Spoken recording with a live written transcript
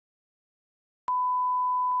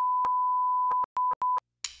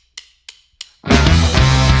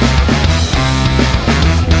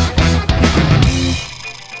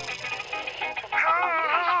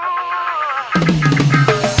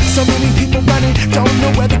running, don't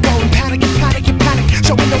know where they're going. Panic and panic and panic,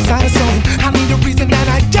 showing no sign of slowing. I need a reason and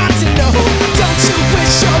I got to know. Don't you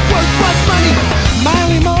wish your work was money? My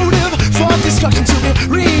only motive for destruction to be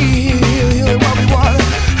real, what we want.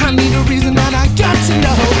 I need a reason and I got to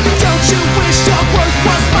know. Don't you wish your work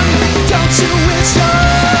was money? Don't you wish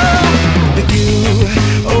that you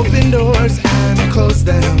open doors and close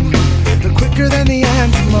them quicker than the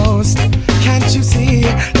ants most? Can't you see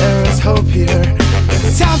there is hope here?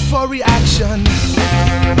 It's time for reaction.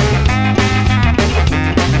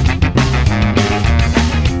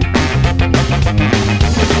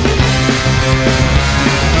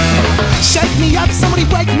 Shake me up, somebody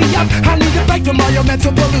wake me up. I need a break from all your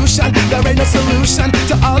mental pollution. There ain't no solution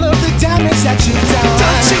to all of the damage that you've done.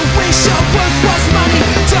 Don't you wish your work was money?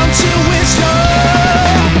 Don't you wish you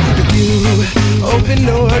open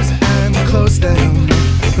doors and close them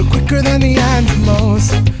quicker than the ants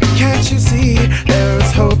most? Can't you see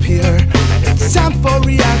there's hope here? It's time for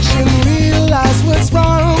reaction. Realize what's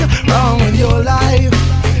wrong with your life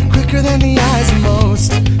quicker than the eyes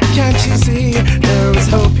most. Can't you see there is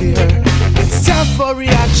hope here? It's time for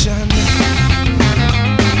reaction.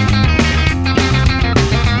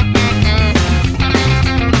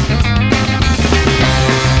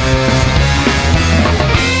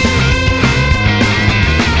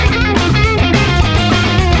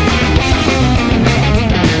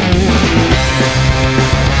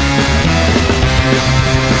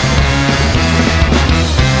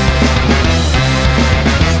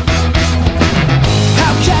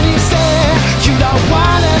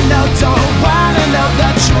 Don't wanna know the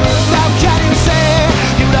truth. How can you say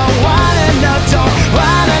you don't wanna know? Don't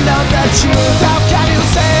wanna know the truth. How can you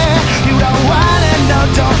say you don't wanna know?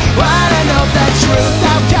 Don't wanna know the truth.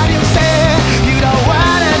 How can you say